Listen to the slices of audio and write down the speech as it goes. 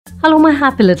Hello my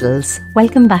happy littles,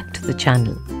 welcome back to the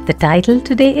channel. The title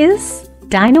today is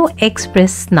Dino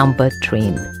Express number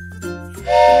train.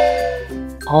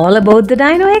 All about the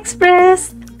Dino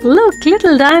Express. Look,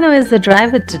 little Dino is the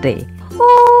driver today.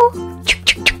 Oh,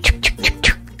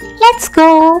 let's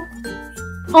go.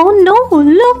 Oh no,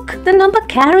 look, the number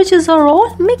carriages are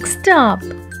all mixed up.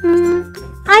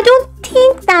 I don't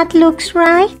think that looks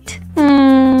right.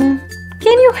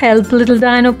 Can you help little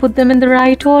Dino put them in the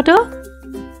right order?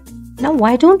 Now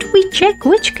why don't we check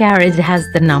which carriage has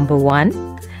the number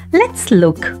 1? Let's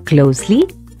look closely.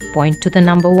 Point to the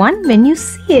number 1 when you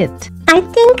see it. I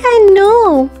think I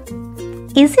know.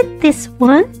 Is it this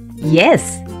one?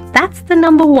 Yes, that's the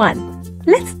number 1.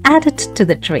 Let's add it to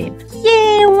the train.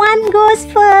 Yay, 1 goes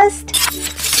first.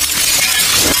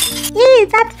 Yay,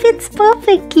 that fits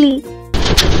perfectly.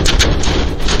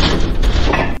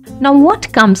 Now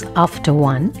what comes after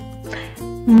 1?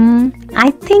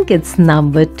 I think it's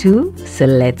number 2. So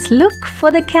let's look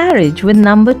for the carriage with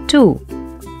number 2.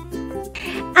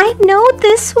 I know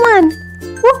this one.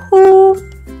 Woohoo!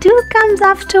 2 comes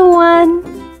after 1.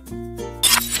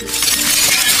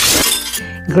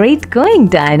 Great going,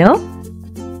 Dino.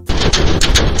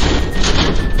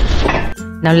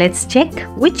 Now let's check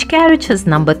which carriage has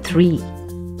number 3.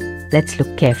 Let's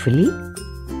look carefully.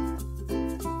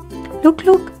 Look.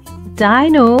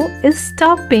 Dino is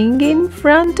stopping in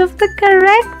front of the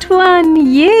correct one.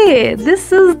 Yay!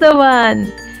 This is the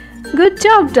one. Good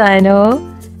job, Dino.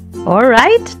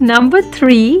 Alright, number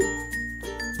 3.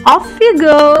 Off you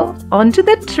go onto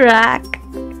the track.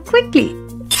 Quickly.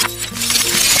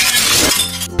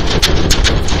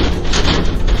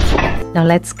 Now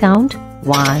let's count.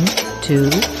 1,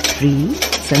 2, 3.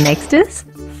 So next is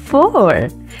 4.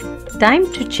 Time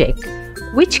to check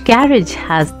which carriage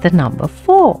has the number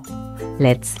 4.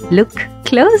 Let's look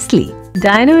closely.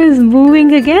 Dino is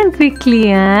moving again quickly,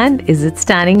 and is it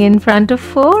standing in front of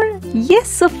 4?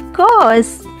 Yes, of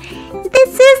course.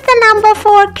 This is the number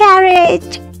 4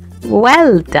 carriage.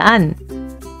 Well done.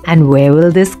 And where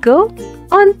will this go?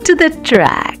 Onto the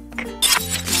track.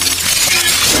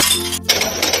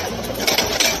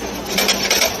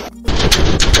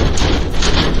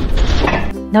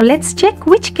 Now let's check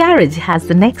which carriage has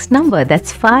the next number.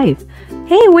 That's 5.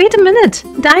 Hey, wait a minute.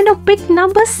 Dino picked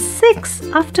number 6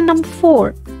 after number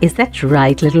 4. Is that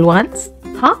right, little ones?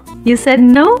 Huh? You said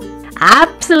no?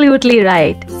 Absolutely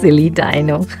right, silly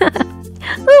Dino.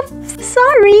 Oops,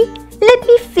 sorry. Let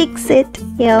me fix it.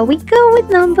 Here we go with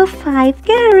number 5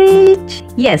 carriage.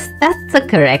 Yes, that's the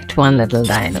correct one, little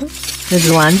Dino.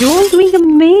 Little ones, you're all doing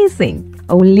amazing.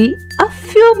 Only a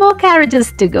few more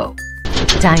carriages to go.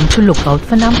 Time to look out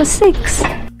for number 6.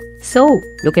 So,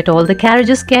 look at all the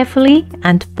carriages carefully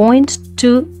and point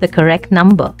to the correct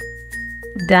number.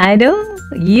 Dino,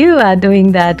 you are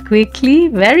doing that quickly.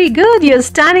 Very good. You're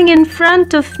standing in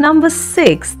front of number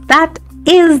 6. That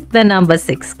is the number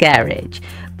 6 carriage.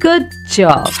 Good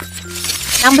job.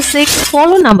 Number 6,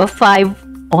 follow number 5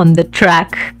 on the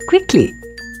track quickly.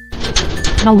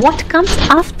 Now, what comes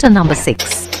after number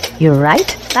 6? You're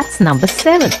right. That's number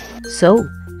 7. So,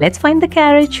 let's find the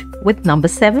carriage with number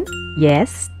 7.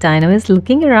 Yes, Dino is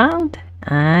looking around.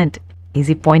 And is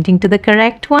he pointing to the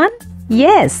correct one?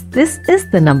 Yes, this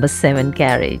is the number 7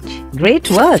 carriage.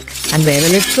 Great work. And where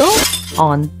will it go?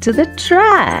 On to the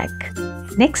track.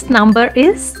 Next number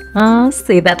is,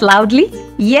 say that loudly.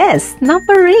 Yes,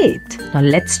 number 8. Now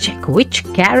let's check which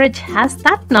carriage has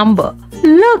that number.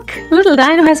 Look, little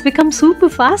Dino has become super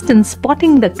fast in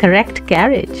spotting the correct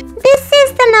carriage. This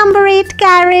is the number 8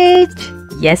 carriage.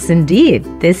 Yes, indeed,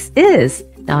 this is.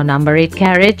 Now, number 8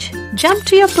 carriage, jump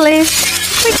to your place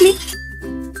quickly.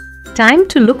 Time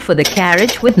to look for the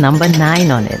carriage with number 9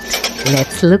 on it.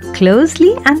 Let's look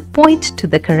closely and point to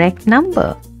the correct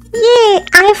number. Yay,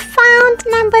 I found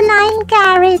number 9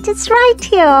 carriage. It's right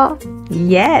here.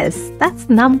 Yes, that's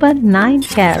number 9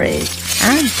 carriage.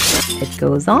 And it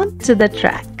goes on to the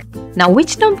track. Now,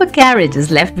 which number carriage is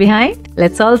left behind?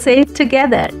 Let's all say it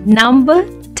together. Number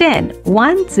 10.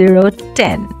 1, 0,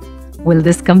 10. Will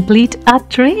this complete our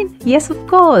train? Yes, of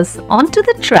course. Onto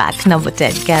the track, number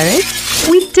 10 carriage.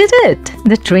 We did it.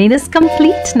 The train is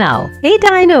complete now. Hey,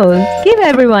 Dino, give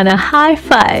everyone a high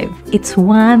 5. It's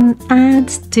 1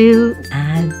 and 2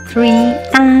 and 3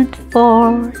 and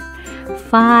 4.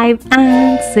 5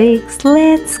 and 6.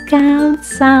 Let's count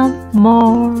some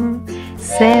more.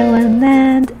 7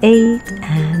 and 8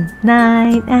 and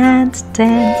 9 and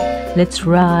 10. Let's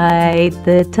ride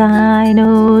the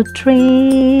Dino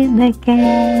train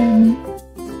again.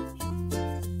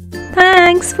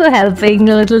 Thanks for helping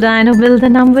little Dino build the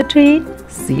number train.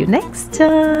 See you next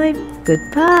time.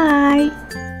 Goodbye.